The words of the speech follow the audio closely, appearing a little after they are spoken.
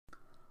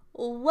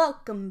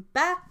Welcome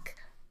back.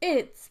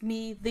 It's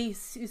me, the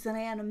Susan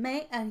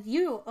Anime, and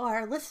you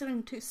are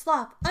listening to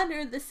Slop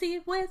Under the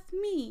Sea with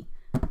me.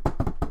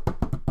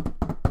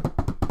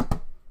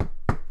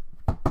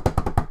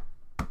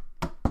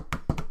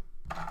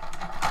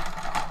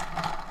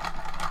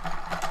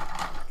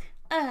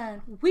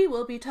 And we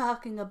will be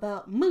talking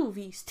about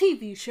movies,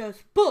 TV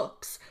shows,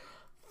 books,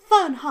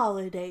 fun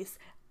holidays,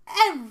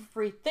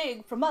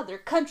 everything from other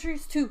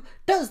countries to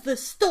does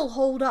this still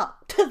hold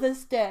up to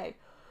this day?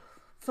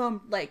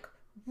 From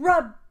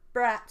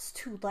Rugrats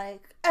to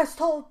As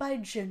Told by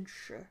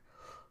Ginger,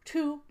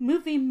 to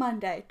Movie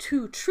Monday,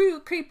 to True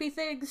Creepy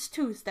Things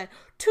Tuesday,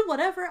 to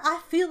whatever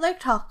I feel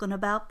like talking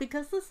about,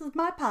 because this is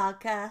my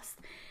podcast.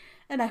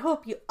 And I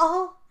hope you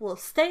all will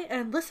stay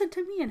and listen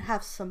to me and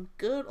have some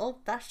good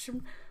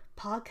old-fashioned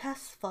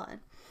podcast fun.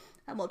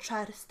 And we'll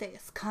try to stay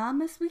as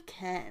calm as we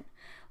can.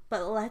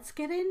 But let's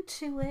get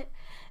into it,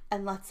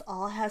 and let's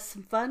all have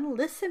some fun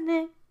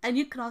listening. And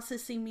you can also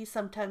see me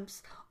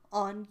sometimes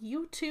on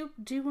YouTube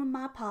doing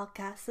my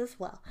podcast as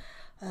well.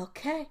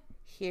 Okay,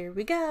 here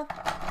we go.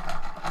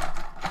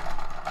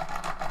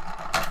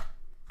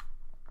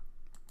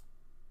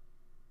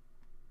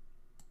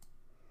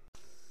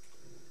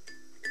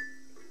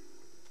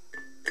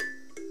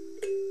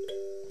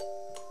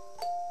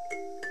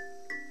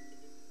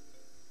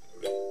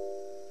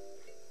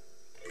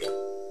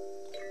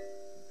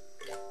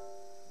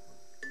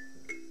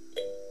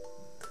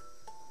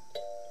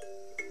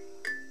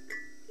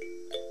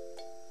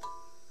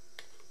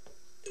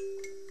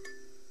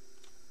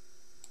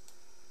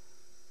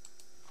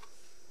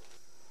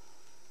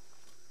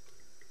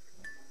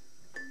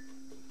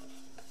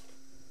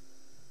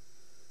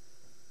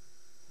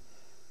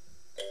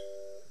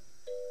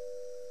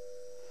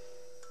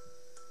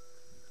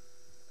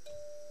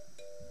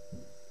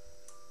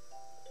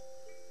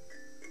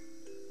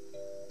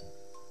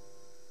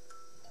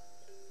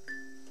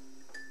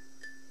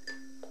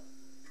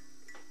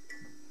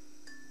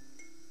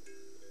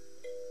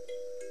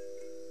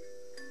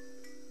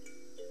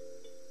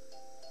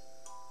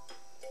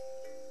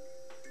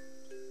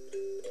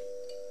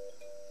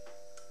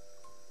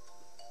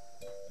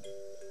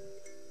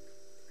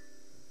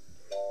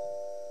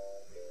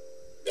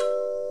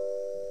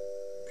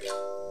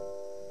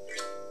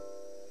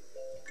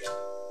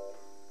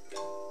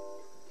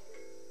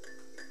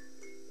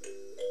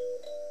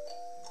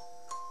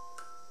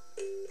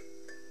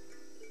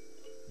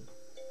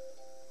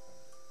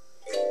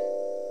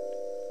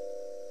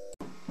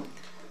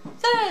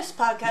 This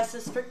podcast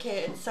is for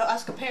kids, so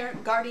ask a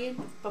parent,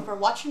 guardian before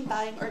watching,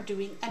 buying, or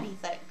doing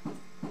anything.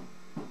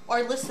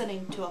 Or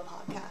listening to a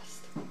podcast.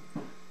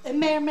 It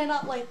may or may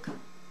not like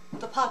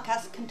the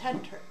podcast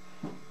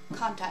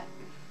content.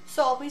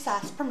 So always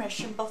ask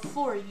permission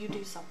before you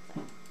do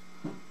something.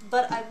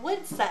 But I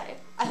would say,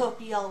 I hope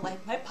you all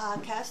like my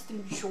podcast,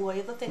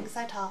 enjoy the things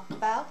I talk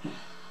about.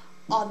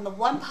 On the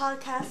one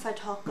podcast, I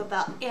talk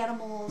about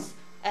animals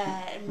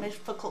and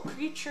mythical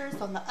creatures.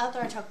 On the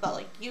other, I talk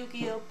about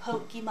Yu-Gi-Oh,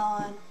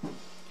 Pokemon,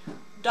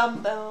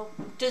 Dumbo,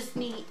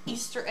 Disney,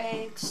 Easter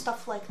eggs,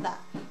 stuff like that.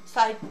 So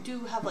I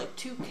do have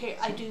two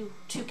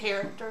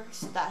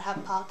characters that have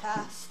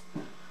podcasts.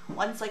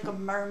 One's a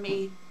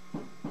mermaid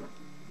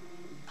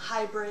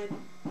hybrid.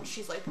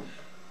 She's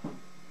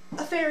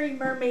a fairy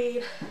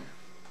mermaid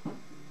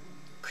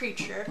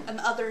creature, and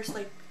the other's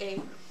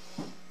a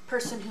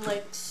person who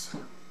likes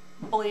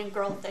boy and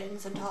girl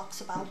things and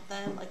talks about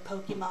them, like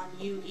Pokemon,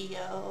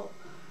 Yu-Gi-Oh,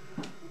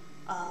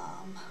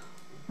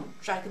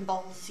 Dragon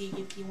Ball Z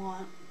if you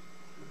want.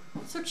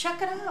 So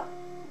check it out.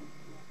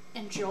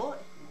 Enjoy.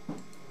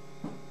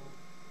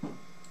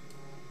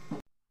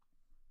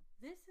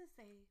 This is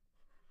a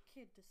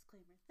kid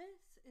disclaimer.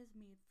 This is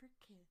made for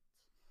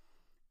kids.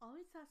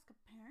 Always ask a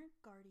parent,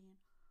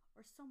 guardian,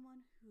 or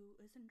someone who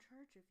is in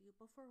charge of you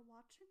before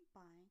watching,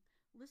 buying,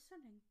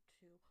 listening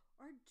to,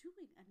 or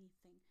doing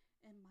anything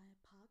in my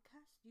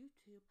podcast,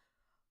 YouTube,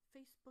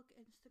 Facebook,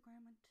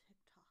 Instagram, and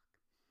TikTok.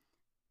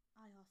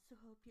 I also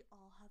hope you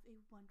all have a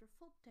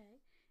wonderful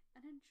day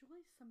and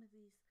enjoy some of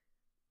these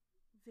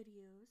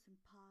videos and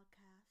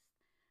podcasts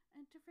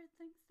and different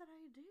things that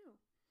I do.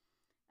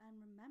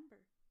 And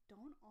remember,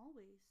 don't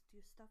always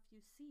do stuff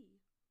you see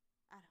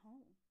at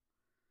home.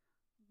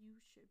 You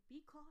should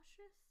be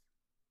cautious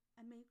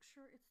and make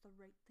sure it's the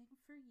right thing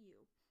for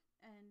you,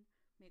 and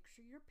make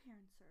sure your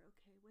parents are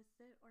okay with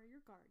it, or your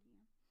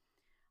guardian.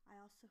 I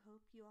also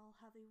hope you all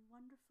have a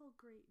wonderful,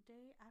 great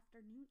day,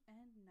 afternoon,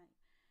 and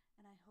night.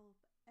 And I hope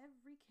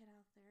every kid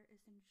out there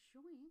is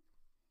enjoying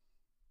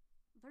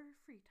their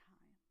free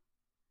time.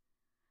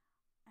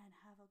 And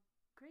have a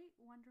great,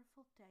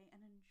 wonderful day,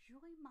 and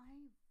enjoy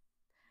my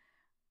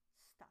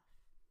stuff.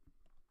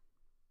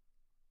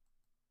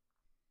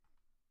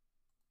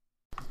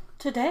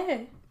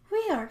 Today,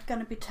 we are going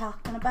to be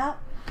talking about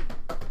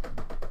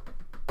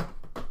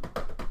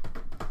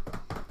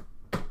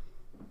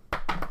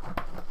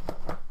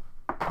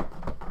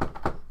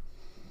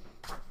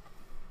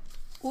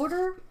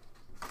Order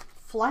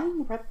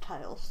Flying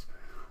Reptiles,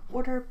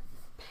 Order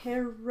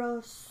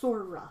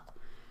Pterosaurs.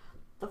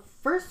 The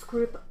first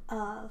group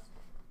of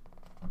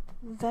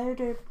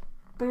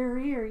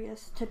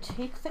vertebrates to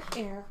take the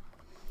air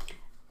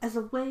as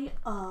a way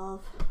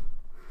of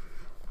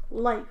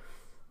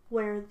life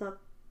were the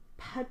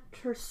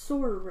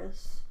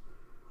pterosaurs.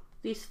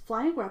 These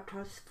flying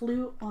reptiles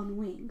flew on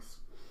wings,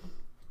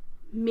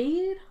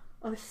 made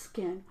of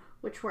skin,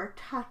 which were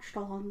attached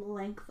along the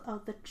length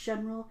of the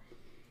general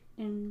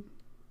ingrated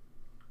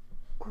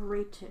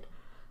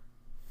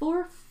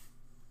 4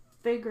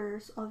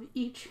 fingers of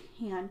each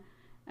hand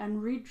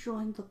and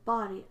rejoined the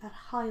body at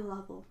high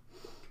level.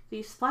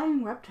 These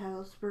flying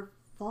reptiles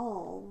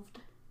evolved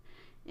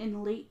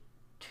in late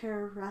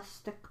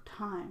Jurassic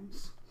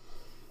times,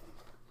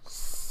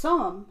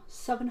 some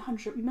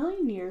 700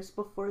 million years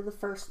before the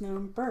first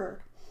known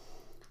bird.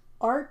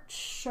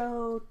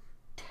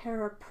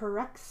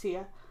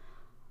 Archaeopteryxia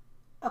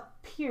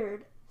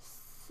appeared.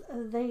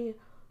 They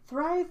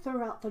thrived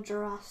throughout the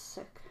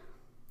Jurassic,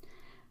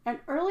 an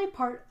early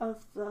part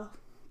of the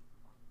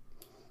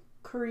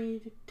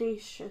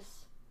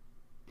Cretaceous,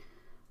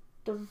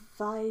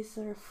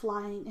 divisor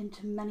flying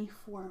into many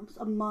forms,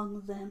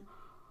 among them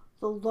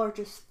the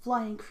largest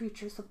flying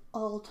creatures of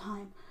all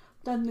time.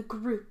 Then the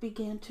group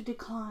began to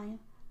decline.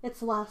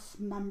 Its last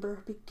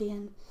member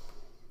came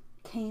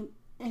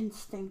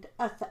extinct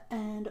at the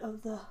end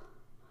of the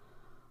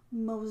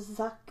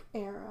Mosaic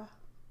era.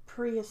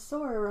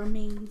 Pterosaur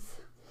remains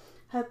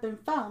have been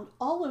found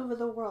all over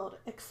the world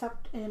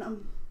except in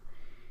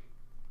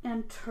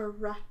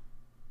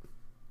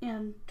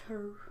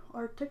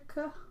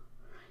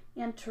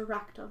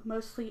Antarctica,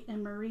 mostly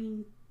in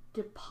marine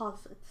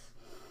deposits.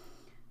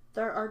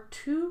 There are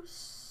 2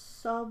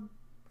 suburbs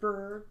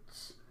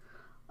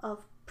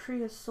of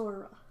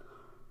Pterosaur.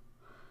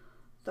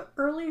 The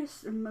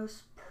earliest and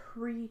most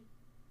primitive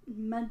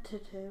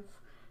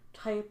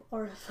type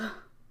are the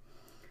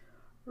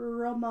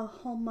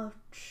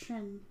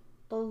Romahomachin.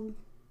 The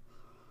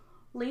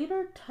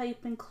later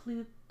type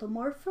include the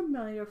more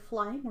familiar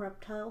flying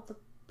reptile, the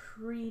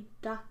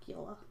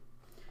Pterodactyl.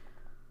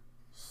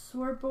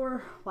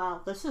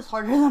 Wow, this is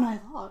harder than I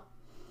thought.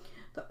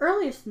 The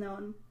earliest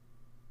known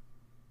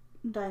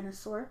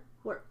dinosaur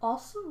were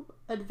also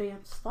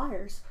advanced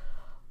flyers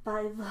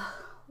by the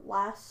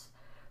last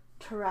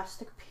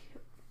Jurassic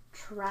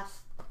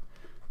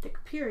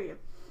period.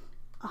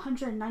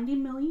 190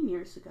 million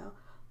years ago,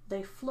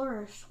 they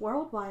flourished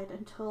worldwide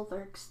until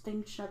their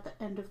extinction at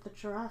the end of the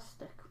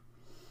Jurassic.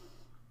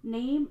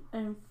 Name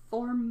and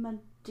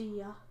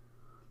Formidia.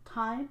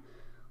 Time,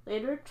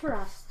 later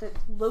Jurassic,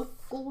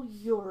 local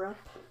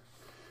Europe.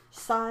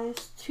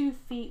 Size 2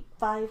 feet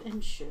 5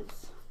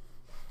 inches.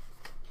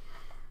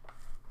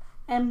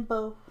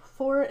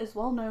 Embophora is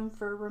well known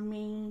for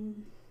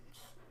remains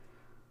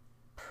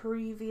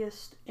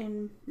previous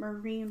in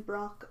marine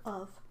rock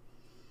of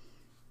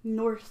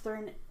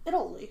northern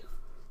Italy.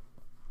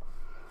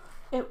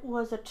 It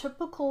was a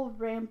typical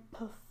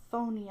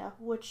rampophonia,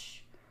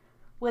 which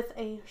with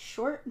a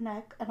short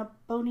neck and a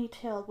bony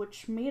tail,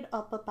 which made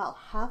up about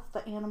half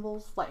the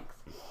animal's length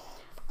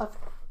of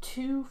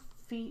 2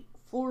 feet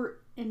 4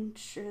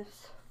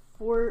 inches,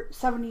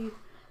 70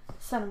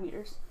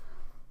 centimeters.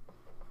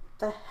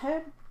 The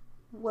head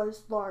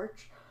was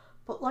large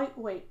but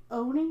lightweight,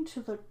 owing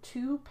to the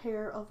 2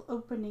 pair of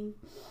openings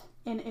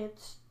in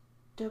its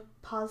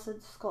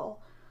deposit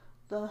skull.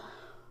 The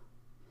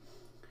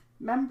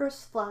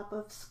membranous flap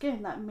of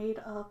skin that made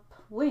up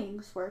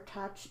wings were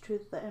attached to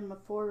the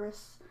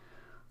amorphous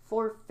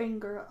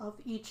forefinger of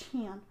each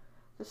hand.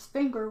 This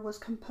finger was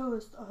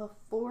composed of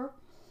 4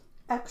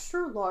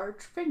 extra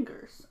large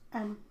fingers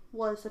and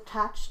was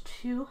attached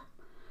to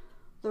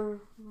the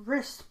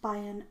wrist by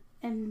an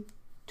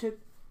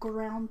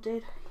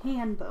intergrounded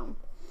hand bone.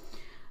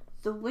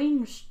 The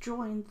wings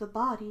joined the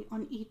body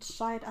on each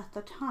side at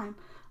the time.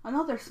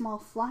 Another small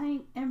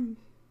flying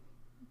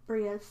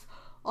embryos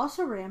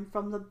also ran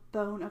from the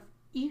bone of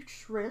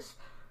each wrist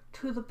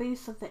to the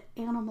base of the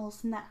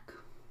animal's neck.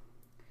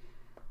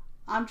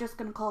 I'm just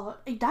going to call it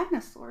a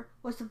dinosaur.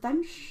 Was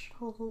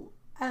eventually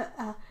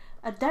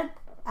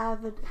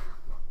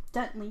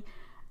evidently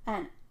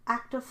an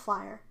active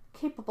flyer,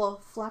 capable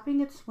of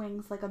flapping its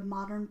wings like a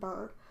modern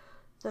bird.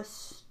 The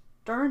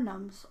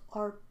sternums,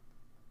 or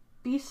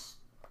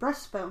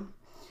breastbone,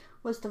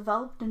 was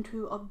developed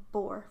into a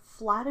bore,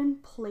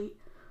 flattened plate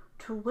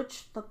to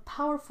which the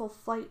powerful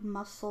flight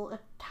muscle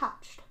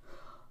attached.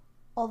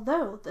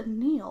 Although the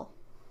kneel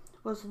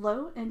was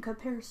low in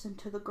comparison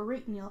to the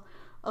great kneel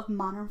of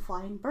modern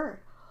flying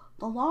bird,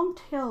 the long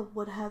tail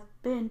would have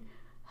been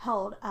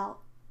held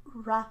out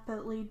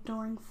rapidly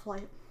during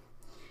flight.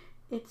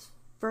 Its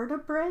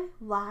vertebrae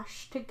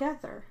lashed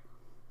together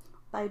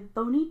by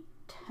bony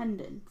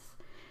tendons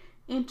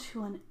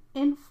into an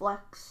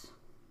inflex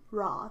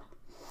rod,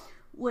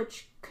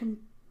 which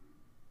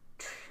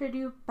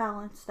contribute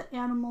balance the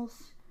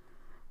animal's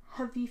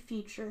heavy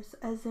features,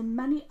 as in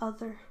many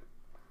other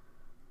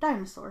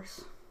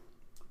dinosaurs,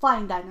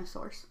 flying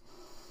dinosaurs.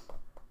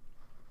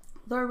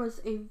 There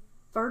was a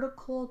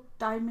vertical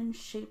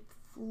diamond-shaped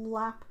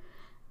flap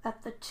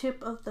at the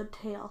tip of the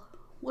tail,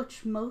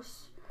 which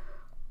most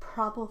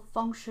probable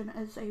function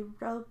as a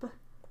rub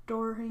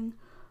during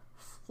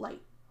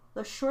flight.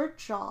 The short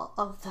jaw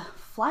of the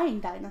flying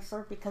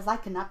dinosaur, because I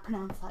cannot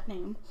pronounce that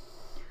name,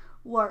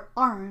 were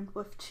armed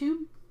with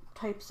two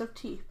types of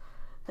teeth.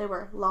 They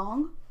were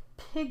long,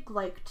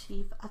 pig-like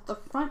teeth at the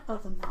front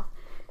of the mouth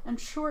and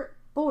short,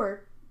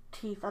 bored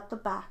teeth at the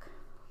back.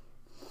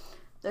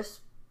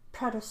 This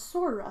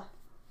Pterosaur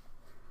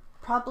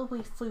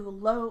probably flew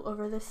low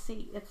over the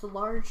sea, its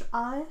large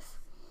eyes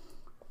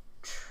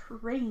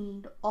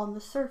trained on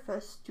the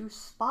surface to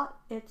spot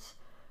its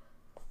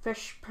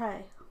fish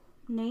prey.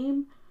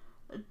 Name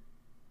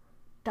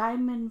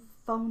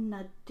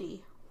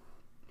Dimorphonidae.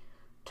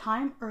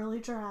 Time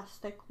early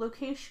Jurassic.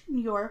 Location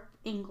Europe,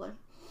 England.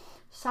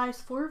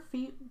 Size 4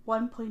 feet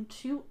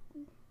 1.2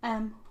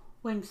 m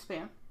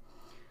wingspan.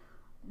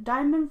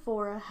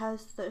 Dimorphora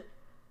has the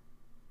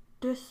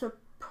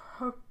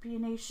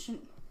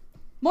disproportionation.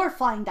 More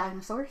flying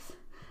dinosaurs.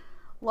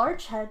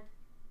 Large head,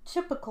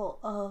 typical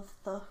of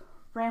the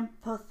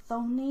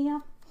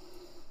Ramphothonia,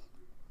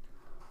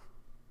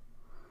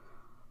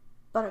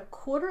 but a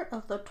quarter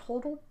of the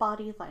total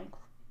body length,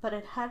 but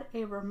it had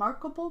a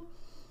remarkable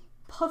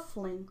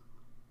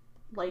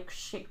puffling-like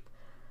shape,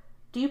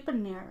 deep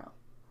and narrow.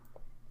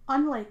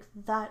 Unlike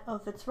that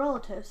of its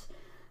relatives,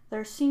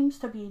 there seems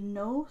to be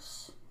no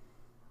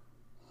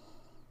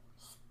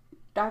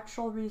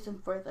natural reason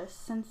for this,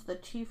 since the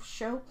teeth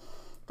show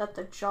that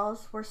the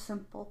jaws were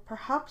simple.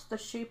 Perhaps the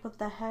shape of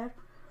the head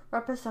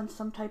represents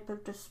some type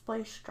of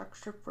display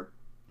structure for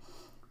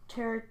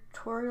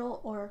territorial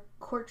or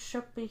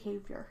courtship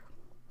behavior,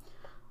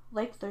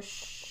 like the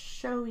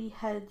showy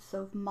heads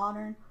of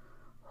modern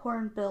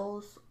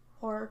hornbills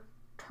or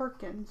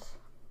turkeys.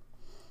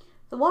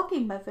 The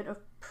walking method of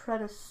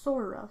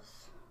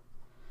Pterosaurs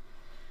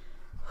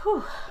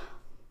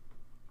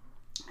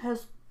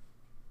has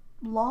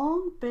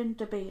long been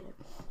debated.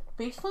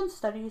 Based on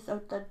studies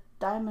of the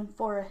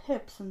Dimorphora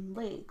hips and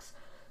legs,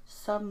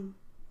 some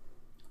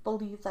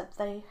believe that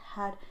they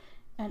had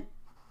an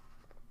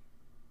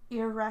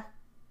erecta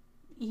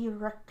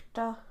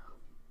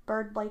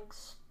bird-like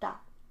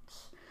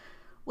stance,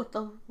 with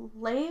the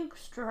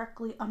legs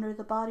directly under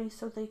the body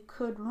so they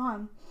could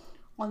run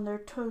on their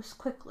toes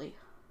quickly.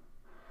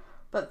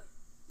 But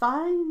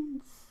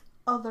finds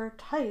other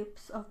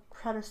types of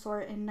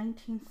Pterosaur in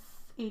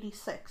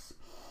 1986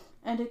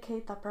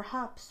 indicate that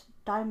perhaps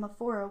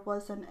Dimorphora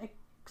was an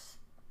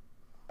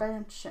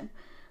expansion.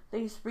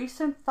 These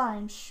recent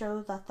finds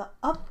show that the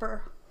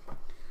upper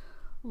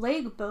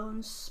leg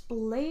bones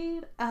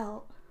splayed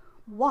out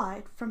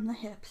wide from the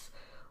hips,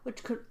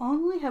 which could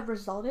only have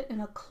resulted in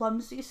a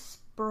clumsy,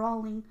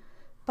 sprawling,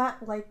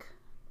 bat-like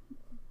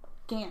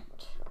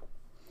gant.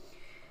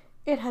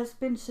 It has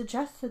been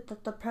suggested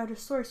that the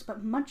Pterosaurs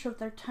spent much of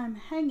their time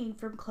hanging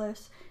from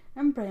cliffs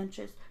and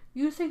branches,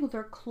 using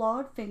their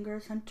clawed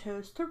fingers and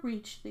toes to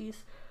reach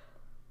these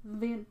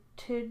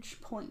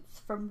vantage points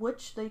from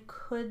which they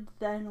could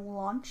then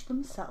launch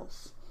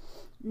themselves.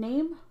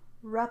 Name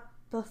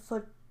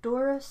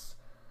Raptophodorus.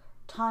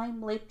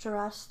 Time late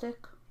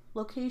Jurassic.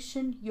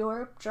 Location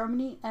Europe,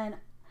 Germany, and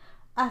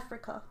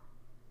Africa.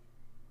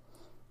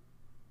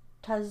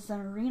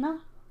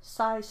 Tanzania.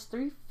 Size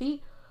 3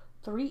 feet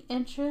 3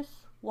 inches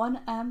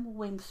 1 m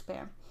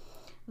wingspan.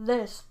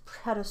 This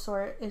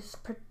Pterosaur is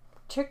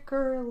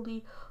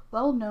particularly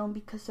well known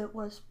because it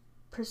was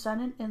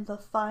presented in the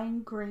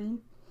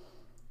fine-grained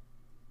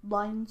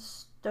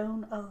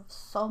limestone of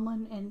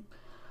Solman in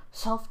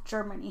South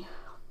Germany,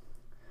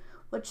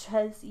 which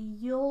has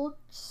yielded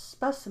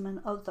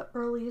specimen of the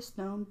earliest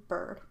known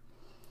bird,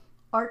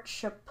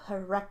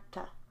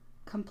 Archaeopterycta,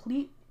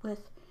 complete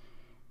with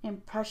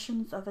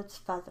impressions of its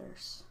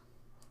feathers.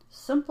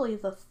 Simply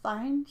the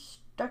fine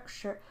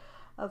structure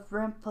of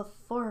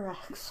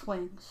Ramphothorax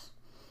wings.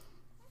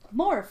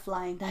 More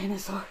flying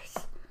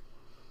dinosaurs.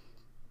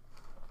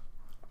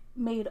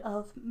 Made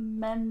of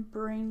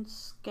membrane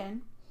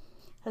skin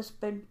has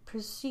been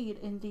preserved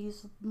in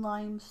these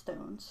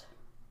limestones.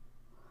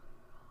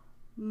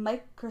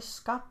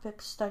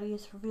 Microscopic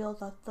studies reveal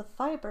that the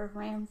fiber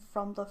ran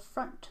from the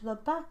front to the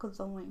back of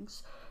the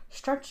wings,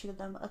 stretching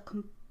them a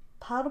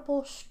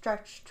compatible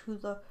stretch to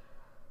the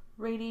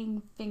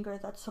radiating finger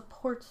that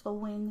supports the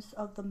wings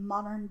of the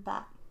modern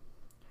bat.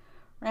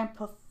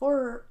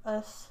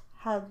 Ramphothorax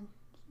had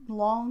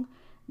long,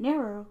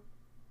 narrow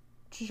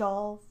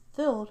jaw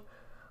filled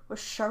with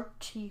sharp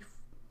teeth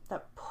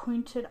that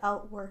pointed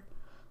outward,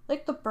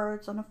 like the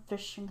birds on a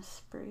fishing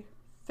spree.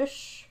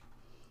 Fish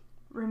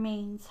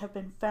remains have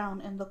been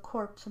found in the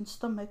corpse and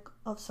stomach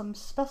of some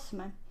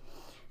specimen.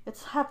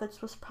 Its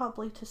habits was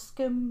probably to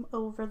skim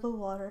over the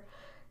water,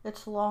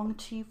 its long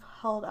teeth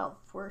held out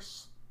for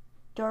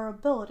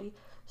durability,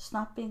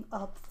 snapping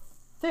up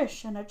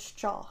fish in its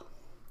jaw.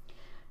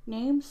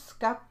 Name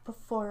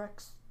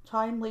Scapophorax.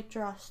 Time late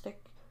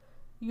Jurassic.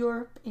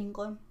 Europe,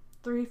 England.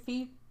 3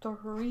 feet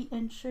 3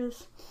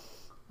 inches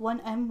 1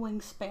 m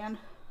wingspan.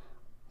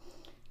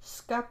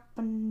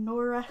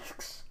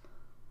 Scapophorax.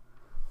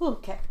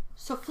 Okay,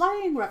 so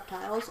flying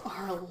reptiles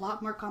are a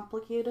lot more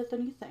complicated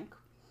than you think.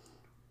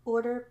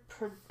 order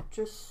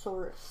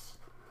Pterosaurs.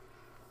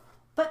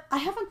 But I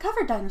haven't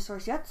covered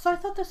dinosaurs yet, so I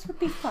thought this would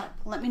be fun.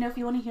 Let me know if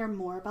you want to hear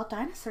more about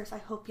dinosaurs. I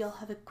hope y'all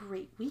have a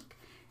great week,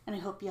 and I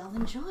hope y'all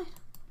enjoyed.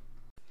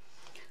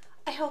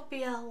 I hope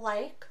y'all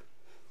like.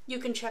 You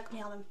can check me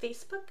out on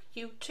Facebook,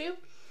 YouTube,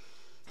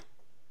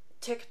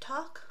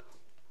 TikTok.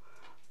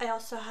 I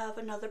also have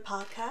another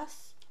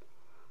podcast.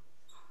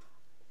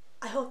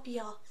 I hope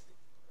y'all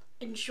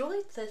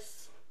enjoyed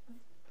this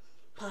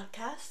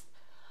podcast.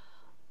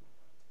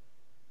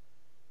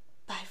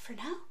 Bye for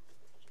now.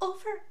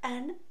 Over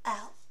and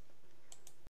out.